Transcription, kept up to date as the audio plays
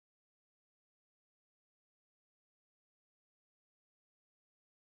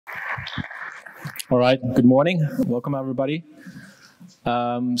All right, good morning. Welcome, everybody.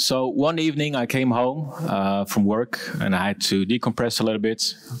 So one evening I came home from work and I had to decompress a little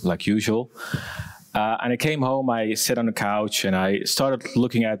bit, like usual. And I came home, I sat on the couch and I started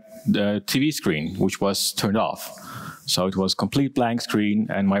looking at the TV screen, which was turned off. So it was complete blank screen,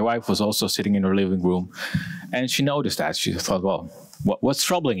 and my wife was also sitting in her living room. And she noticed that. She thought, well, what's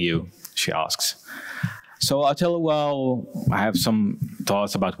troubling you? She asks. So I tell her, well, I have some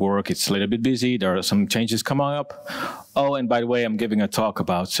thoughts about work. It's a little bit busy. There are some changes coming up. Oh, and by the way, I'm giving a talk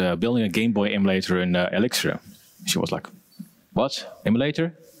about building a Game Boy emulator in Elixir. She was like, what?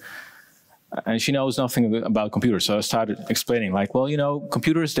 Emulator? And she knows nothing about computers. So I started explaining, like, well, you know,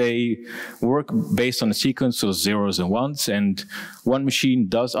 computers, they work based on a sequence of zeros and ones. And one machine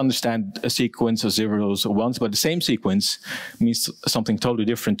does understand a sequence of zeros or ones, but the same sequence means something totally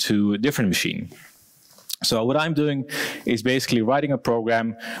different to a different machine. So what I'm doing is basically writing a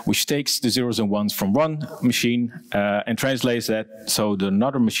program which takes the zeros and ones from one machine and translates that so that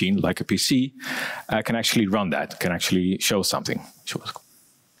another machine, like a PC, can actually run that, can actually show something. She was,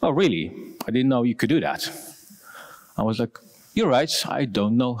 oh, really? I didn't know you could do that. I was like, you're right, I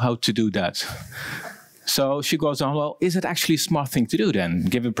don't know how to do that. So she goes on, well, is it actually a smart thing to do then?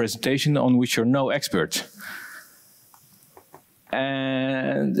 Give a presentation on which you're no expert.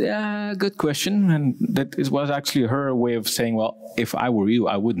 And yeah, good question. And that was actually her way of saying, well, if I were you,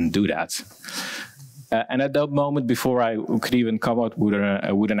 I wouldn't do that. And at that moment, before I could even come out with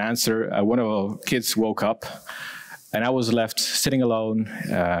an answer, one of our kids woke up, and I was left sitting alone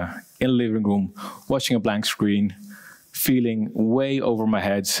in the living room, watching a blank screen, feeling way over my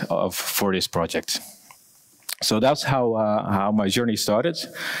head for this project. So that's how my journey started.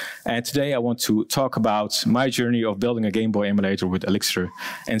 And today I want to talk about my journey of building a Game Boy emulator with Elixir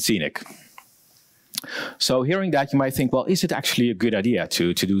and Scenic. So hearing that, you might think, well, is it actually a good idea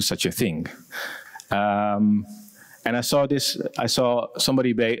to do such a thing? And I saw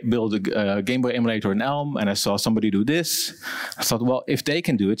somebody build a Game Boy emulator in Elm, and I saw somebody do this. I thought, well, if they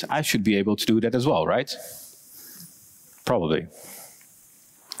can do it, I should be able to do that as well, right? Probably.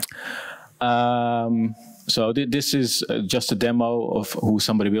 So this is just a demo of who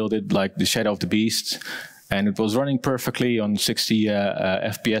somebody built it, like the Shadow of the Beast. And it was running perfectly on 60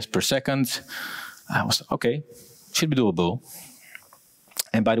 FPS per second. I was, okay, should be doable.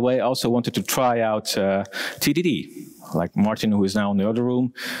 And by the way, I also wanted to try out TDD. Like Martin, who is now in the other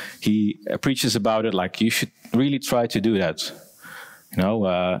room, he preaches about it, like you should really try to do that. You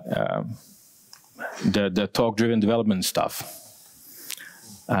know, the talk-driven development stuff.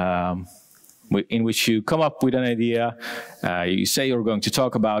 In which you come up with an idea, you say you're going to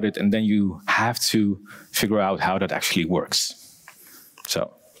talk about it, and then you have to figure out how that actually works.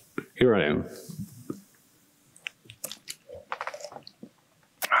 So, here I am.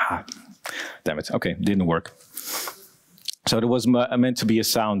 Ah, damn it, okay, didn't work. So there was meant to be a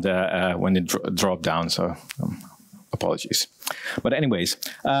sound when it dropped down, so apologies. But anyways,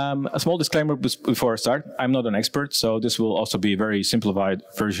 a small disclaimer before I start. I'm not an expert, so this will also be a very simplified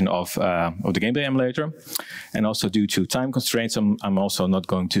version of the Game Boy emulator. And also due to time constraints, I'm also not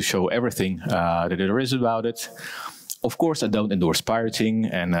going to show everything that there is about it. Of course, I don't endorse pirating,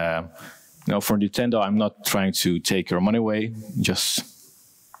 and you know, for Nintendo, I'm not trying to take your money away, just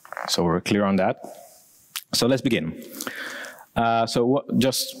so we're clear on that. So let's begin.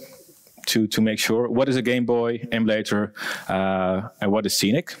 Just to make sure, what is a Game Boy emulator and what is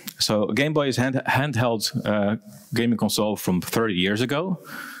Scenic? So a Game Boy is a handheld gaming console from 30 years ago.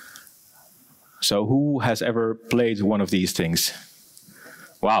 So who has ever played one of these things?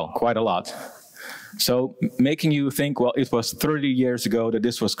 Wow, quite a lot. So making you think, well, it was 30 years ago that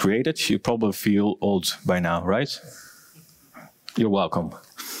this was created, you probably feel old by now, right? You're welcome.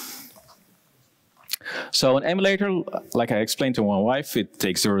 So an emulator, like I explained to my wife, it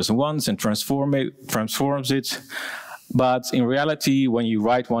takes zeros and ones and transforms it. But in reality, when you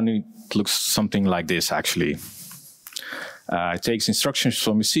write one, it looks something like this, actually. It takes instructions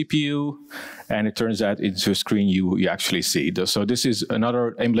from a CPU, and it turns that into a screen you actually see. So this is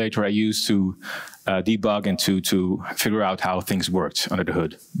another emulator I use to debug and to figure out how things worked under the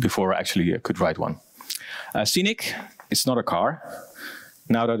hood before I actually could write one. Scenic, it's not a car.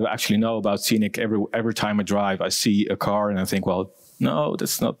 Now that I actually know about Scenic, every time I drive, I see a car and I think, well, no,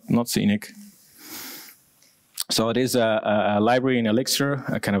 that's not Scenic. So it is a library in Elixir,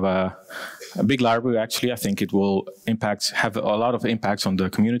 a kind of a big library, actually. I think it will have a lot of impacts on the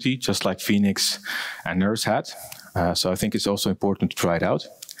community, just like Phoenix and Nurse had. So I think it's also important to try it out.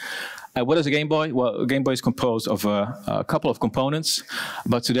 What is a Game Boy? Well, a Game Boy is composed of a couple of components,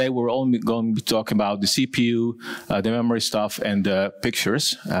 but today we're only going to be talking about the CPU, the memory stuff, and the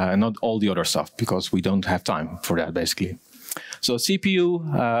pictures, and not all the other stuff, because we don't have time for that, basically. So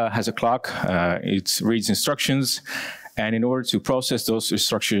CPU has a clock, it reads instructions, and in order to process those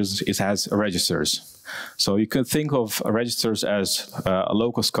instructions, it has registers. So you can think of registers as a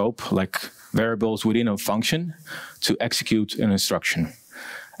local scope, like variables within a function, to execute an instruction.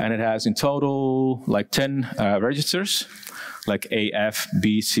 And it has in total like 10 registers, like A, F,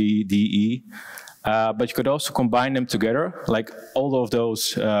 B, C, D, E. But you could also combine them together. Like all of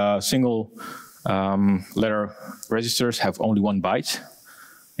those single letter registers have only 1 byte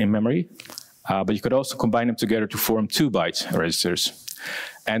in memory. But you could also combine them together to form 2-byte registers.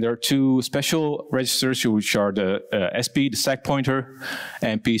 And there are 2 special registers, which are the SP, the stack pointer,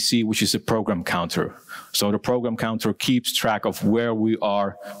 and PC, which is the program counter. So the program counter keeps track of where we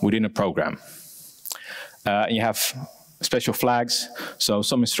are within a program. And you have special flags. So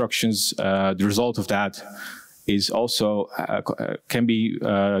some instructions, the result of that is also can be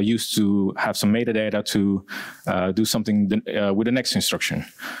used to have some metadata to do something with the next instruction.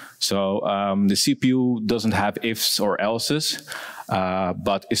 So the CPU doesn't have ifs or elses,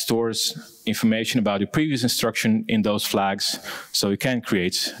 but it stores information about the previous instruction in those flags, so you can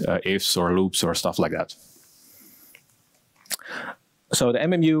create ifs or loops or stuff like that. So the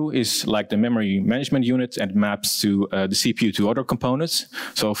MMU is like the memory management unit and maps to the CPU to other components.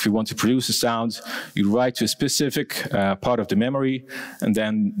 So if you want to produce a sound, you write to a specific part of the memory, and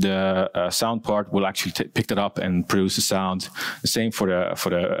then the sound part will actually pick that up and produce the sound. The same for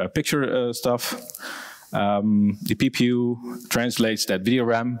the picture stuff. The PPU translates that video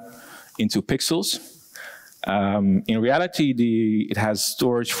RAM into pixels. In reality, it has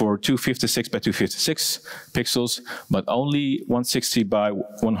storage for 256 by 256 pixels, but only 160 by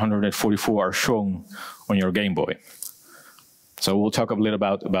 144 are shown on your Game Boy. So we'll talk a little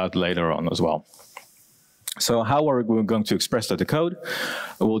about later on as well. So how are we going to express that in code?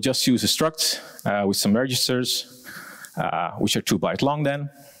 We'll just use a struct with some registers, which are 2 byte long then.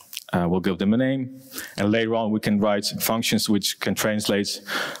 We'll give them a name, and later on we can write functions which can translate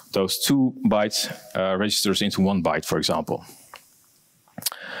those 2 byte registers into 1 byte, for example.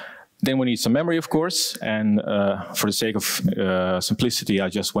 Then we need some memory, of course, and for the sake of simplicity, I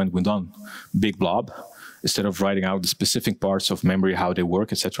just went with one big blob, instead of writing out the specific parts of memory, how they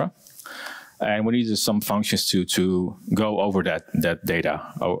work, etc. And we need some functions to go over that data,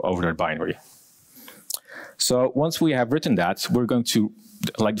 over that binary. So once we have written that, we're going to,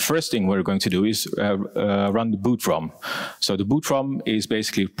 like the first thing we're going to do is run the boot ROM. So the boot ROM is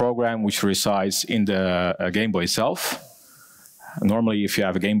basically a program which resides in the Game Boy itself. Normally, if you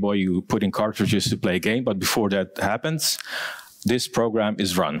have a Game Boy, you put in cartridges to play a game, but before that happens, this program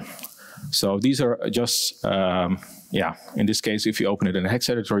is run. So these are just, in this case, if you open it in a hex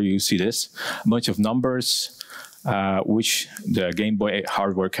editor, you see this, a bunch of numbers which the Game Boy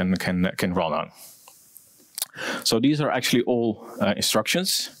hardware can run on. So these are actually all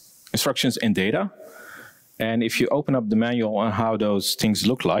instructions in data. And if you open up the manual on how those things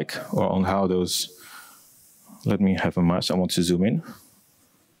look like, or on how those, let me have a mouse, I want to zoom in.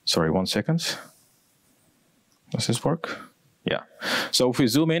 Sorry, 1 second. Does this work? Yeah. So if we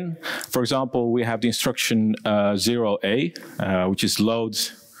zoom in, for example, we have the instruction 0A, which is load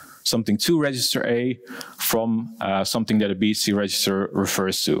something to register A from something that a BC register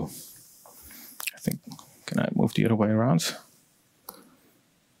refers to. I think. Can I move the other way around?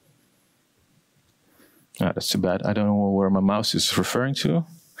 That's too bad. I don't know where my mouse is referring to.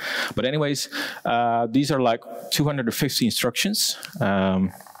 But anyways, these are like 250 instructions,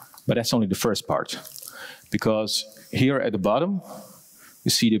 but that's only the first part. Because here at the bottom,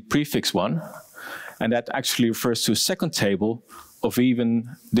 you see the prefix 1, and that actually refers to a second table of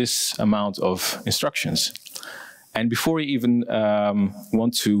even this amount of instructions. And before you even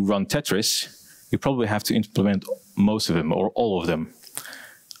want to run Tetris, you probably have to implement most of them, or all of them,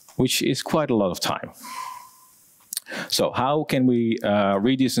 which is quite a lot of time. So how can we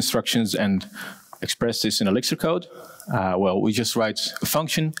read these instructions and express this in Elixir code? Well, we just write a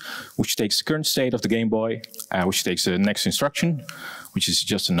function which takes the current state of the Game Boy, which takes the next instruction, which is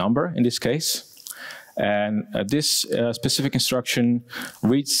just a number in this case. And this specific instruction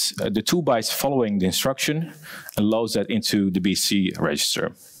reads the 2 bytes following the instruction and loads that into the BC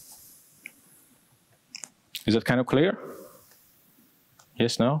register. Is that kind of clear?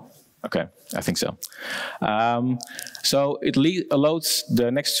 Yes, no? Okay, I think so. So it loads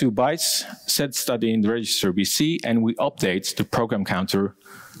the next 2 bytes, sets that in the register BC, and we update the program counter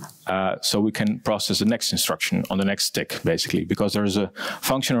so we can process the next instruction on the next stick, basically, because there's a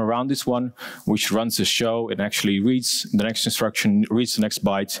function around this one which runs the show. It actually reads the next instruction, reads the next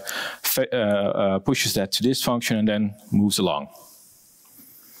byte, pushes that to this function, and then moves along.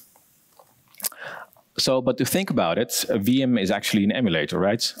 So, but to think about it, a VM is actually an emulator,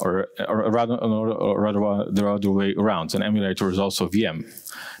 right? Or rather the other way around. An emulator is also a VM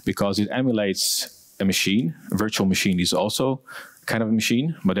because it emulates a machine. A virtual machine is also kind of a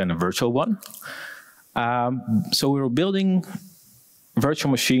machine, but then a virtual one. So we were building a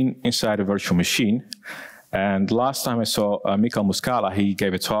virtual machine inside a virtual machine. And last time I saw Mikael Muscala, he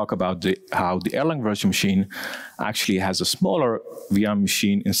gave a talk about how the Erlang virtual machine actually has a smaller VM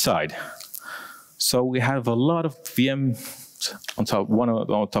machine inside. So we have a lot of VMs on top, one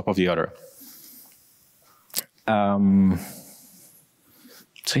on top of the other.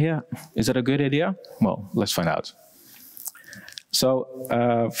 So yeah, is that a good idea? Well, let's find out. So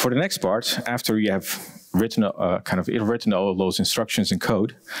for the next part, after you have written written all of those instructions in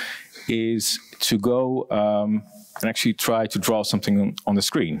code, is to go and actually try to draw something on the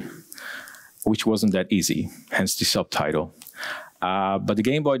screen, which wasn't that easy, hence the subtitle. But the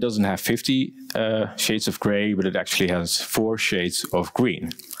Game Boy doesn't have 50 shades of gray, but it actually has 4 shades of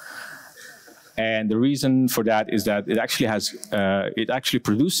green. And the reason for that is that it actually has, it actually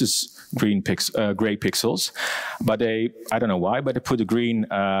produces gray pixels, but I don't know why, but they put a green,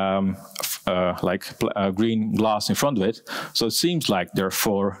 green glass in front of it. So it seems like there are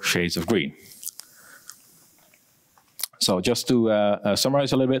 4 shades of green. So just to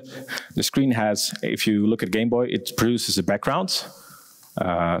summarize a little bit, the screen has, if you look at Game Boy, it produces a background.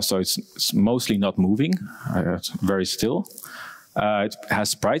 So it's mostly not moving, it's very still. It has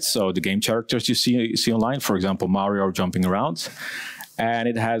sprites, so the game characters you see online, for example, Mario jumping around. And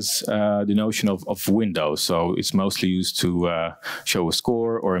it has the notion of windows, so it's mostly used to show a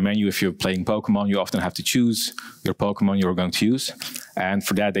score or a menu. If you're playing Pokemon, you often have to choose your Pokemon you're going to use. And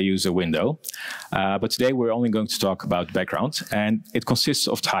for that, they use a window. But today, we're only going to talk about background. And it consists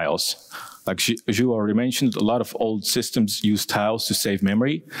of tiles. Like Ju already mentioned, a lot of old systems use tiles to save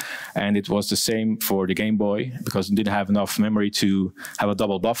memory. And it was the same for the Game Boy, because it didn't have enough memory to have a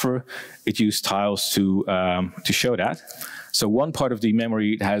double buffer. It used tiles to show that. So one part of the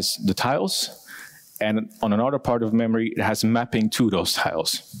memory it has the tiles, and on another part of memory it has mapping to those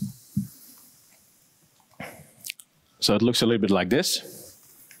tiles. So it looks a little bit like this.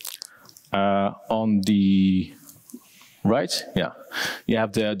 On the right, yeah, you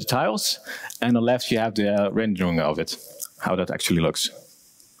have the tiles, and on the left you have the rendering of it, how that actually looks.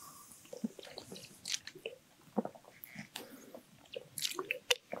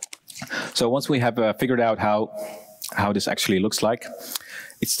 So once we have figured out how this actually looks like,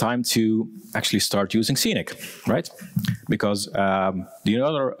 it's time to actually start using Scenic, right? Because the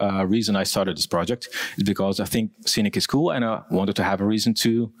other reason I started this project is because I think Scenic is cool and I wanted to have a reason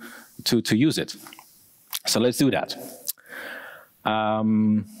to use it. So let's do that.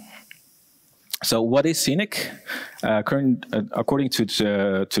 So what is Scenic? According to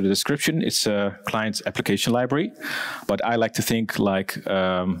the description, it's a client application library, but I like to think like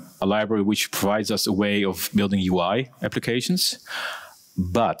a library which provides us a way of building UI applications,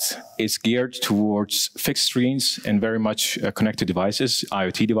 but it's geared towards fixed screens and very much connected devices,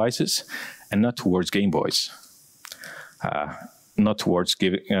 IoT devices, and not towards Game Boys, not towards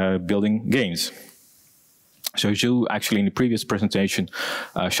building games. So Ju actually in the previous presentation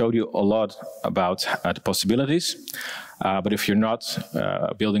showed you a lot about the possibilities. But if you're not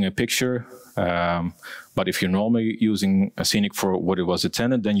building a picture, but if you're normally using a Scenic for what it was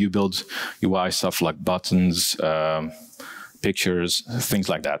intended, then you build UI stuff like buttons, pictures, things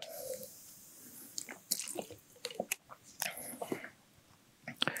like that.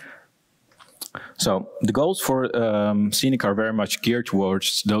 So the goals for Scenic are very much geared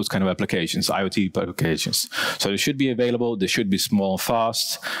towards those kind of applications, IoT applications. So they should be available, they should be small and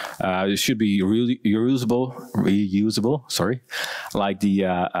fast, they should be reusable, sorry, like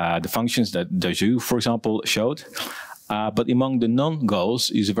the functions that Ju, for example, showed. But among the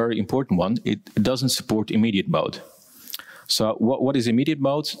non-goals is a very important one. It doesn't support immediate mode. So what is immediate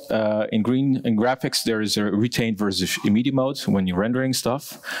mode? In graphics, there is a retained versus immediate mode when you're rendering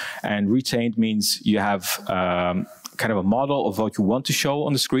stuff. And retained means you have kind of a model of what you want to show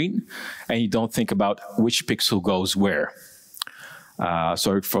on the screen, and you don't think about which pixel goes where.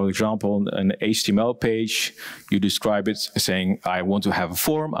 So for example, an HTML page, you describe it saying, I want to have a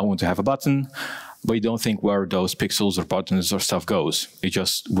form, I want to have a button, but you don't think where those pixels or buttons or stuff goes. It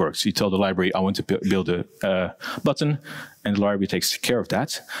just works. You tell the library, I want to build a button, and the library takes care of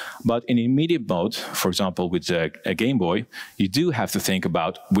that. But in immediate mode, for example, with a Game Boy, you do have to think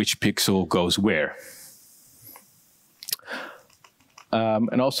about which pixel goes where.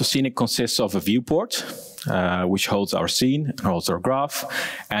 And also Scenic consists of a viewport, which holds our scene and holds our graph.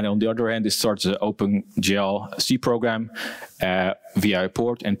 And on the other hand, it starts an OpenGL C program via a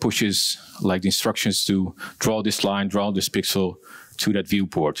port and pushes like the instructions to draw this line, draw this pixel to that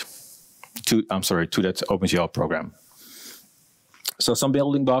viewport, to that OpenGL program. So some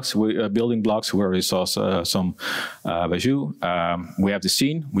building blocks where we saw some Vaju. We have the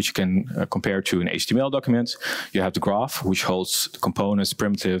scene, which you can compare to an HTML document. You have the graph, which holds components,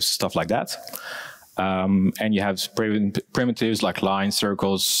 primitives, stuff like that. And you have primitives like lines,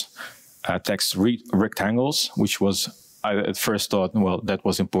 circles, text rectangles, which was, I at first thought, well, that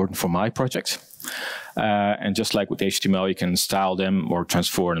was important for my project. And just like with HTML, you can style them or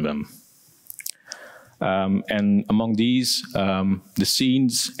transform them. And among these, the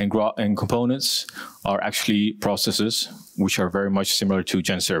scenes and components are actually processes which are very much similar to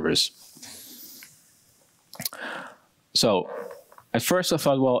gen servers. So at first I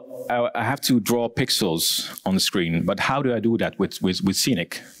thought, well, I have to draw pixels on the screen, but how do I do that with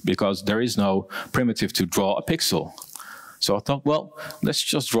Scenic? Because there is no primitive to draw a pixel. So I thought, well, let's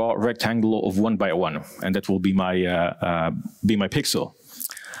just draw a rectangle of 1 by 1, and that will be my pixel.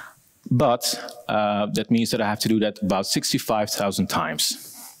 But that means that I have to do that about 65,000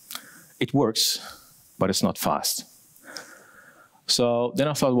 times. It works, but it's not fast. So then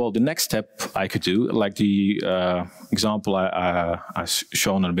I thought, well, the next step I could do, like the example I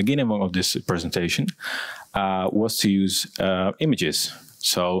shown at the beginning of this presentation, was to use images.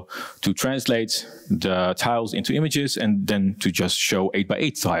 So to translate the tiles into images and then to just show 8 by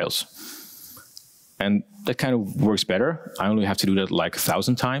 8 tiles. And that kind of works better. I only have to do that like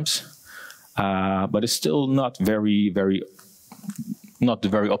 1,000 times. But it's still not the very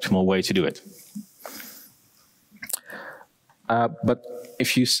optimal way to do it. But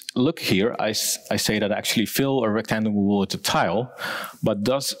if you look here, I say that I actually fill a rectangle with a tile, but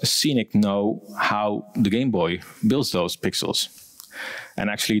does Scenic know how the Game Boy builds those pixels? And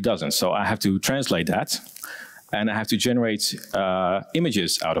actually it doesn't. So I have to translate that, and I have to generate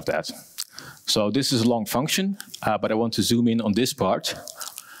images out of that. So this is a long function, but I want to zoom in on this part.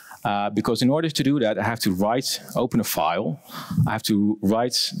 Because in order to do that, I have to open a file. I have to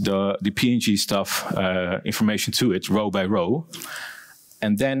write the PNG stuff, information to it, row by row.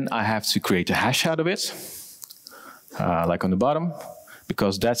 And then I have to create a hash out of it, like on the bottom,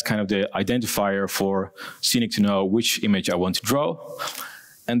 because that's kind of the identifier for Scenic to know which image I want to draw.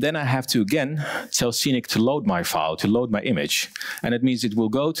 And then I have to, again, tell Scenic to load my file, to load my image. And it means it will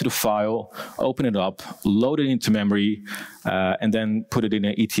go to the file, open it up, load it into memory, and then put it in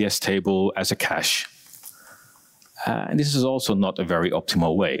an ETS table as a cache. And this is also not a very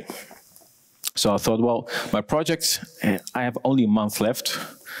optimal way. So I thought, well, my project, I have only a month left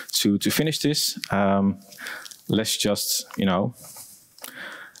to finish this. Let's just,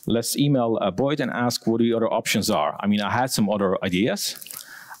 let's email Boyd and ask what the other options are. I mean, I had some other ideas.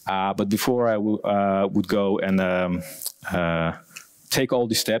 But before I would go and take all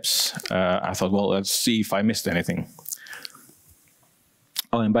these steps, I thought, well, let's see if I missed anything.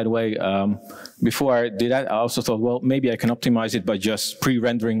 Oh, and by the way, before I did that, I also thought, well, maybe I can optimize it by just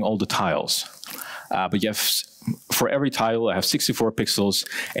pre-rendering all the tiles. But you have, for every tile, I have 64 pixels,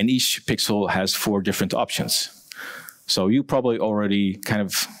 and each pixel has 4 different options. So you probably already kind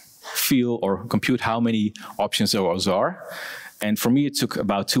of feel or compute how many options there are. And for me, it took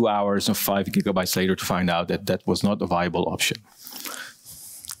about 2 hours and 5 gigabytes later to find out that that was not a viable option.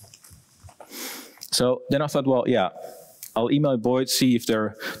 So then I thought, well, yeah, I'll email Boyd, see if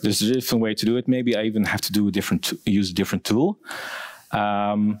there's a different way to do it. Maybe I even have to do use a different tool.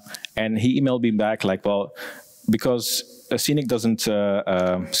 And he emailed me back like, well, because Scenic doesn't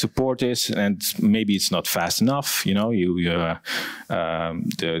support this, and maybe it's not fast enough. The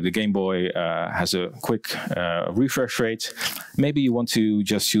Game Boy has a quick refresh rate. Maybe you want to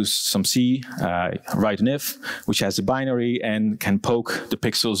just use some C, write an if, which has a binary and can poke the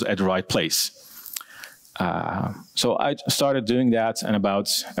pixels at the right place. So I started doing that, and about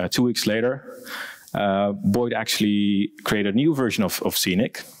 2 weeks later, Boyd actually created a new version of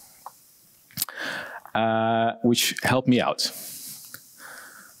Scenic, which helped me out.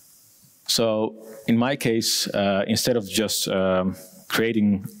 So in my case, instead of just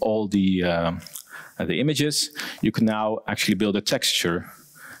creating all the the images, you can now actually build a texture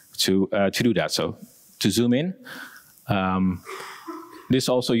to do that. So to zoom in, this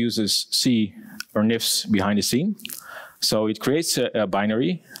also uses C or NIFs behind the scene. So it creates a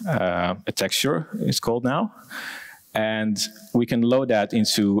binary, a texture it's called now, and we can load that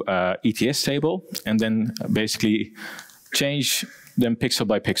into ETS table and then basically change them pixel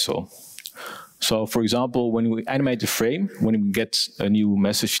by pixel. So for example, when we animate the frame, when we get a new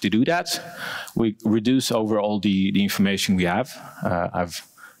message to do that, we reduce over all the information we have. I've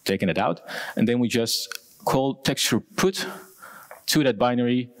taken it out, and then we just call texture put to that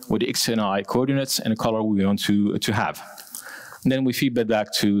binary with the X and Y coordinates and the color we want to have. And then we feed that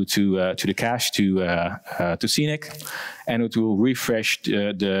back to the cache, to Scenic, and it will refresh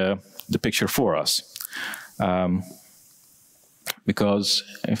the picture for us. Because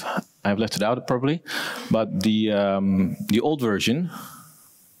if I've left it out probably, but the old version,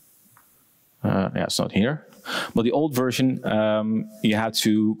 yeah, it's not here. But the old version, you had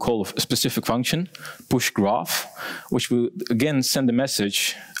to call a specific function, push graph, which will again send a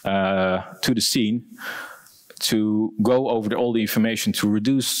message to the scene to go over all the information to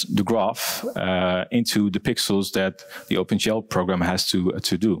reduce the graph into the pixels that the OpenGL program has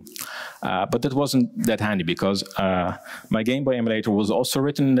to do. But that wasn't that handy because my GameBoy emulator was also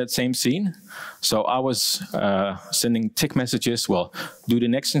written in that same scene. So I was sending tick messages, well, do the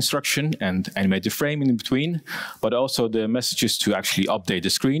next instruction and animate the frame in between, but also the messages to actually update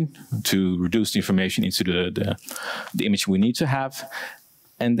the screen to reduce the information into the image we need to have.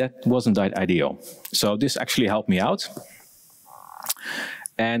 And that wasn't that ideal. So this actually helped me out.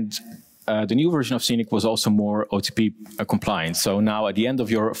 And the new version of Scenic was also more OTP compliant. So now at the end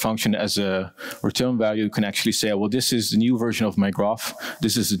of your function as a return value, you can actually say, well, this is the new version of my graph.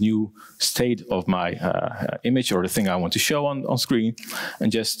 This is the new state of my image or the thing I want to show on screen,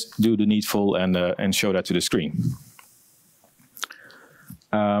 and just do the needful and show that to the screen.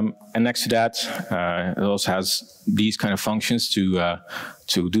 And next to that, it also has these kind of functions to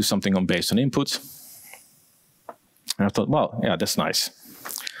do something based on input. And I thought, well, yeah, that's nice.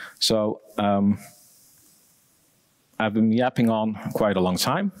 So I've been yapping on quite a long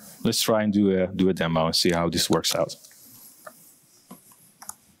time. Let's try and do a demo and see how this works out.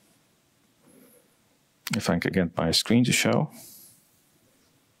 If I can get my screen to show.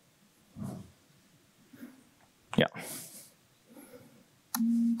 Yeah.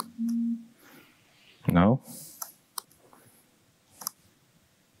 No.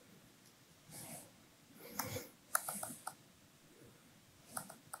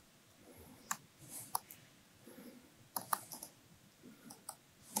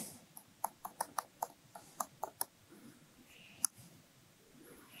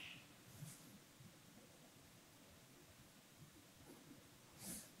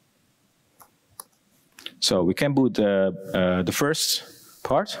 So we can boot the first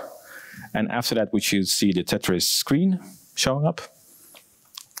part, and after that we should see the Tetris screen showing up.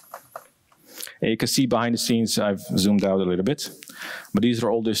 And you can see behind the scenes, I've zoomed out a little bit, but these are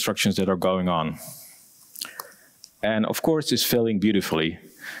all the instructions that are going on. And of course it's failing beautifully,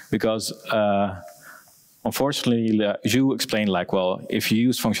 because unfortunately, Zhu explained like, well, if you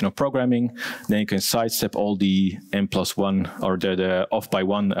use functional programming, then you can sidestep all the n+1 or the off by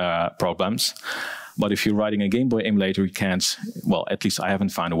 1 problems. But if you're writing a Game Boy emulator, you can't, well, at least I haven't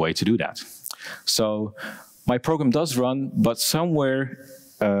found a way to do that. So my program does run, but somewhere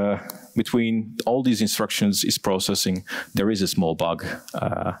between all these instructions is processing, there is a small bug,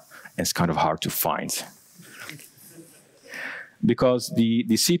 and it's kind of hard to find. Because the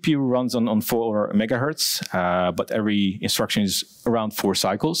CPU runs on 4 megahertz, but every instruction is around 4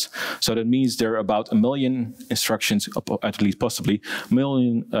 cycles. So that means there are about 1 million instructions, at least possibly, 1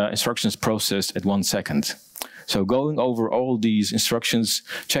 million instructions processed at 1 second. So going over all these instructions,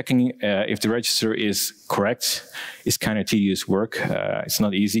 checking if the register is correct, is kind of tedious work. It's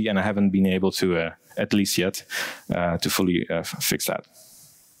not easy, and I haven't been able to, at least yet, to fully fix that.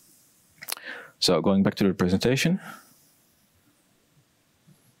 So going back to the presentation.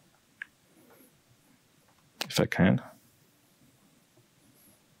 If I can.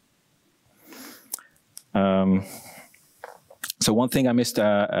 So one thing I missed,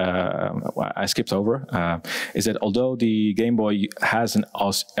 I skipped over, is that although the Game Boy has an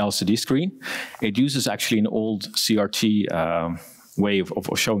LCD screen, it uses actually an old CRT way of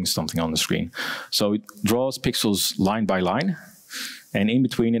showing something on the screen. So it draws pixels line by line, And in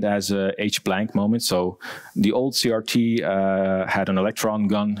between it has a H blank moment. So the old CRT had an electron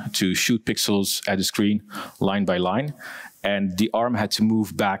gun to shoot pixels at the screen line by line. And the arm had to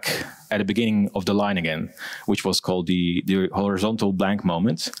move back at the beginning of the line again, which was called the horizontal blank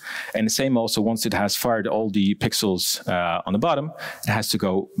moment. And the same also, once it has fired all the pixels on the bottom, it has to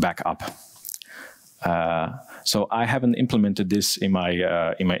go back up. So I haven't implemented this in my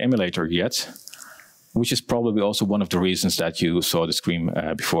emulator yet, which is probably also one of the reasons that you saw the screen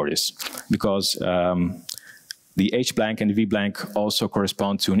before this, because the H blank and the V blank also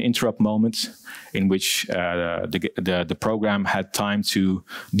correspond to an interrupt moment in which the program had time to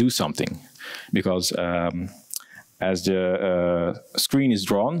do something. Because as the screen is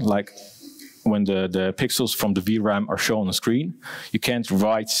drawn, like when the pixels from the VRAM are shown on the screen, you can't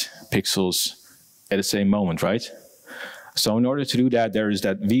write pixels at the same moment, right? So in order to do that, there is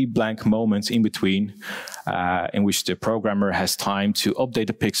that V blank moment in between in which the programmer has time to update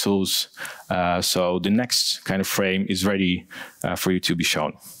the pixels so the next kind of frame is ready for you to be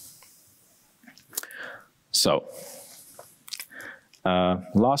shown. So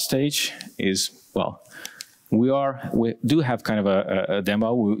last stage is, well, we do have kind of a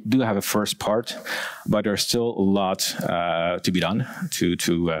demo. We do have a first part, but there's still a lot to be done to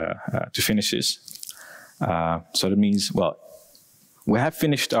finish this. So that means, well, we have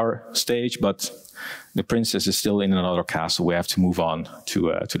finished our stage, but the princess is still in another castle. We have to move on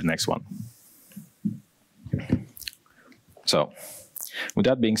to the next one. So, with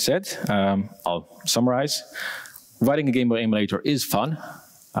that being said, I'll summarize. Writing a Game Boy emulator is fun,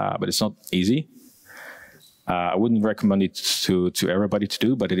 but it's not easy. I wouldn't recommend it to everybody to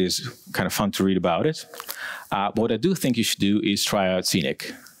do, but it is kind of fun to read about it. What I do think you should do is try out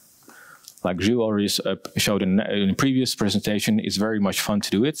Scenic. Like Gilles already showed in a previous presentation, it's very much fun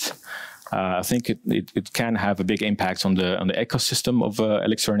to do it. I think it can have a big impact on the ecosystem of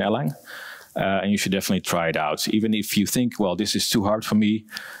Elixir and Erlang, and you should definitely try it out. Even if you think, well, this is too hard for me,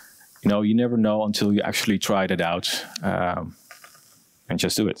 you know, you never know until you actually tried it out, and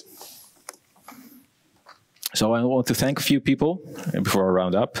just do it. So I want to thank a few people before I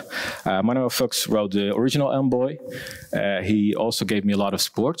round up. Manuel Fuchs wrote the original Elm-Boy. He also gave me a lot of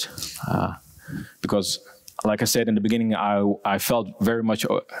support because, like I said in the beginning, I felt very much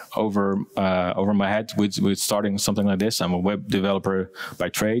over my head with starting something like this. I'm a web developer by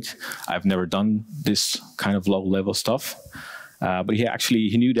trade. I've never done this kind of low-level stuff. But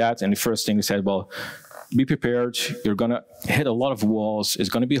he knew that, and the first thing he said, well, be prepared. You're gonna hit a lot of walls. It's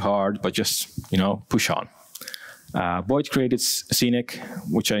gonna be hard, but just, you know, push on. Boyd created Scenic,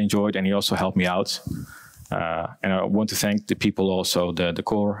 which I enjoyed, and he also helped me out. And I want to thank the people also, the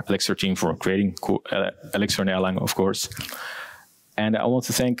core Elixir team for creating Elixir and Erlang, of course. And I want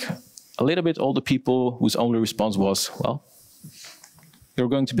to thank a little bit all the people whose only response was, well, you're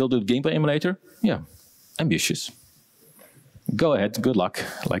going to build a Game Boy emulator? Yeah, ambitious. Go ahead, good luck.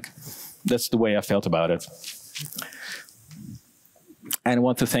 Like, that's the way I felt about it. And I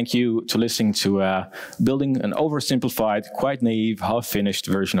want to thank you to listening to building an oversimplified, quite naive, half-finished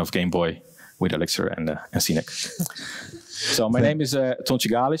version of Game Boy with Elixir and Scenic. So my name is Tonci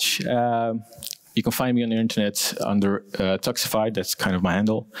Galic. You can find me on the internet under Tuxified. That's kind of my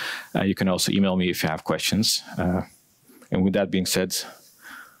handle. You can also email me if you have questions. And with that being said,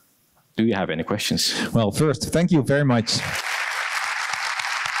 do you have any questions? Well, first, thank you very much.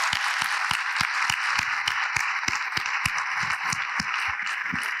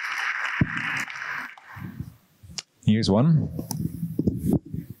 Here's one.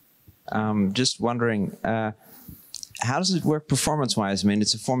 Just wondering, how does it work performance-wise? I mean,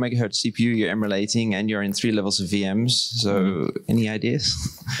 it's a 4 megahertz CPU you're emulating, and you're in 3 levels of VMs. So, any ideas?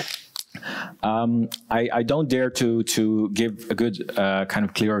 I don't dare to give a good kind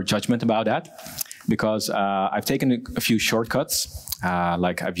of clear judgment about that, because I've taken a few shortcuts.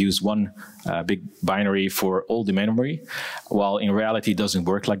 Like I've used one big binary for all the memory, while in reality it doesn't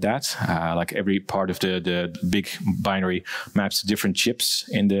work like that. Like every part of the big binary maps to different chips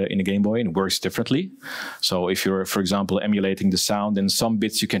in the Game Boy and works differently. So if you're, for example, emulating the sound, then some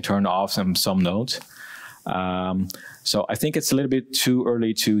bits you can turn off and some don't. So I think it's a little bit too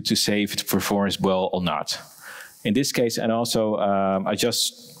early to say if it performs well or not. In this case, and also I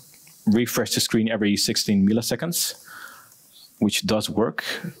just refresh the screen every 16 milliseconds. Which does work,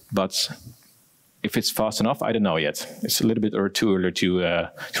 but if it's fast enough, I don't know yet. It's a little bit too early to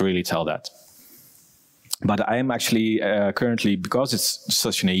really tell that. But I am actually currently, because it's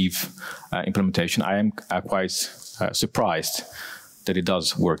such a naive implementation, I am quite surprised that it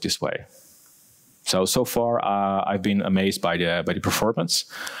does work this way. So far, I've been amazed by the performance,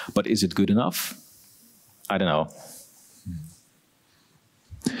 but is it good enough? I don't know.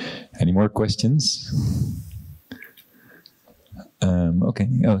 Any more questions? Okay,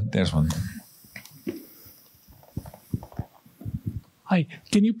 oh, there's one. Hi,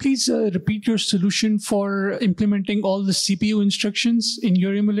 can you please repeat your solution for implementing all the CPU instructions in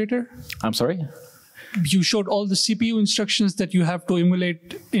your emulator? I'm sorry? You showed all the CPU instructions that you have to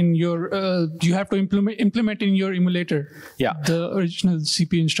emulate in your, you have to implement in your emulator. Yeah. The original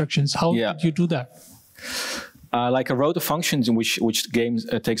CPU instructions. How did you do that? Like I wrote the functions in which game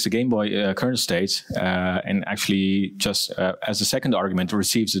takes the Game Boy current state and actually just as a second argument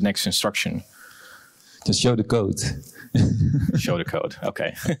receives the next instruction. Just show the code. Show the code.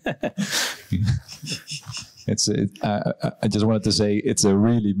 Okay. I just wanted to say it's a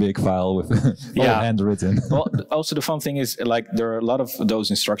really big file with all handwritten. Well, also the fun thing is like there are a lot of those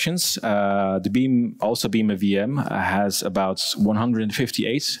instructions. The Beam a VM has about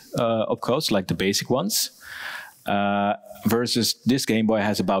 158 opcodes, like the basic ones, versus this Game Boy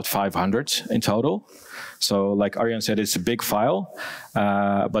has about 500 in total. So like Arjan said, it's a big file,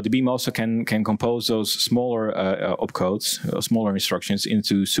 but the Beam also can compose those smaller opcodes, smaller instructions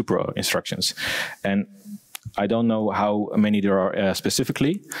into super instructions. And I don't know how many there are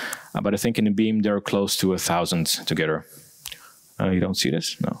specifically, but I think in the Beam there are close to 1,000 together. You don't see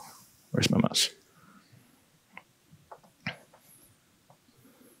this? No. Where's my mouse?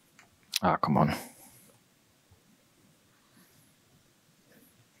 Ah, come on.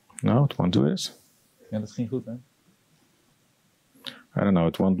 No, it won't do this. Ja, dat ging goed, hè? I don't know,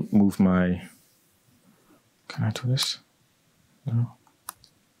 it won't move my... Can I do this? No.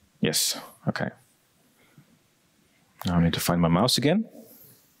 Yes, okay. Now I need to find my mouse again.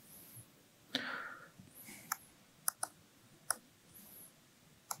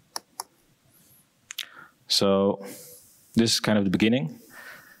 So this is kind of the beginning.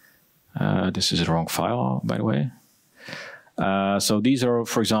 This is the wrong file, by the way. So these are,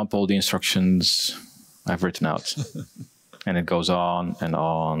 for example, the instructions I've written out. And it goes on and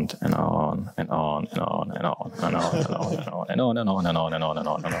on and on and on and on and on and on and on and on and on and on and on and on and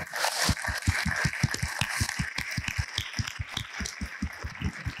on and on.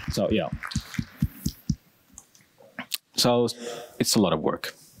 So yeah. So it's a lot of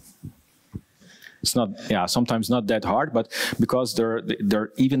work. It's not, sometimes not that hard, but because there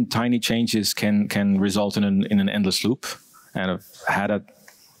even tiny changes can result in an endless loop, and I've had it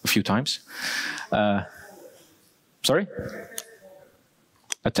a few times. Sorry?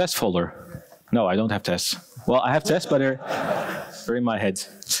 A test folder? No, I don't have tests. Well, I have tests, but they're in my head.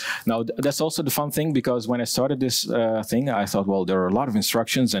 Now, that's also the fun thing, because when I started this thing, I thought, well, there are a lot of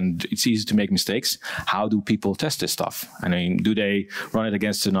instructions and it's easy to make mistakes. How do people test this stuff? I mean, do they run it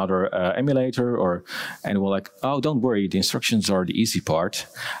against another emulator? And we're like, oh, don't worry, the instructions are the easy part.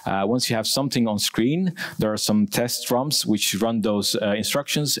 Once you have something on screen, there are some test drums which run those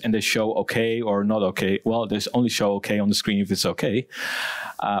instructions and they show okay or not okay. Well, they only show okay on the screen if it's okay.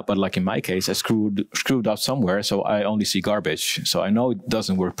 But like in my case, I screwed up somewhere, so I only see garbage. So I know it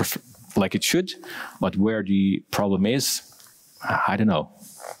doesn't work like it should, but where the problem is, I don't know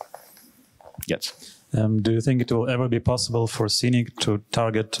yet. Do you think it will ever be possible for Scenic to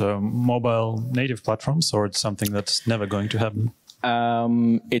target mobile native platforms, or it's something that's never going to happen?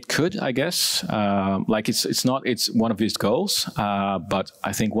 It could, I guess. Like it's one of its goals, but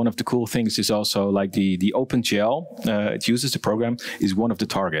I think one of the cool things is also like the OpenGL, it uses the program, is one of the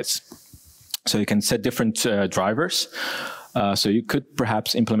targets. So you can set different drivers. So you could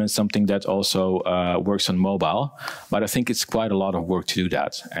perhaps implement something that also works on mobile, but I think it's quite a lot of work to do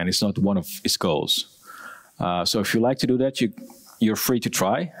that, and it's not one of its goals. So if you like to do that, you're free to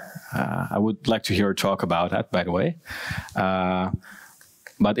try. I would like to hear a talk about that, by the way.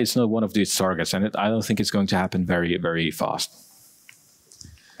 But it's not one of these targets, and I don't think it's going to happen very, very fast.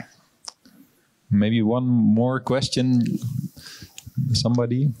 Maybe one more question,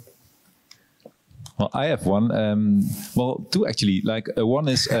 somebody? Well, I have one. Well, two actually. Like one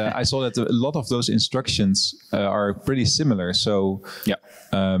is, I saw that a lot of those instructions are pretty similar. So, yeah.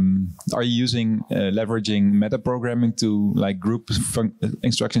 Are you using leveraging metaprogramming to like group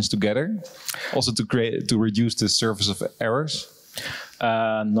instructions together, also to reduce the surface of errors?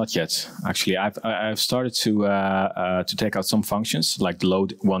 Not yet, actually. I've started to take out some functions. Like the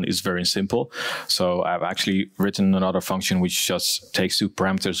load one is very simple. So I've actually written another function which just takes two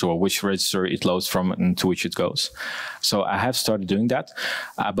parameters, or which register it loads from and to which it goes. So I have started doing that.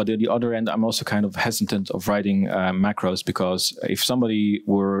 But on the other end, I'm also kind of hesitant of writing macros, because if somebody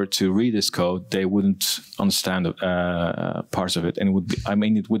were to read this code, they wouldn't understand parts of it, and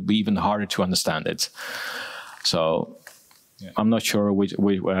it would be even harder to understand it. So I'm not sure which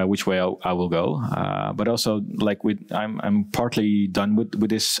way I will go. But also, like I'm partly done with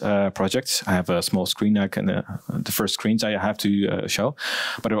this project. I have a small screen. The first screens I have to show,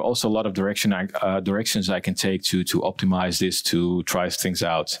 but there are also a lot of directions I can take to optimize this, to try things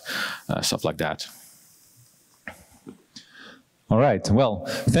out, stuff like that. All right. Well,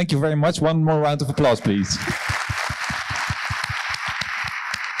 thank you very much. One more round of applause, please.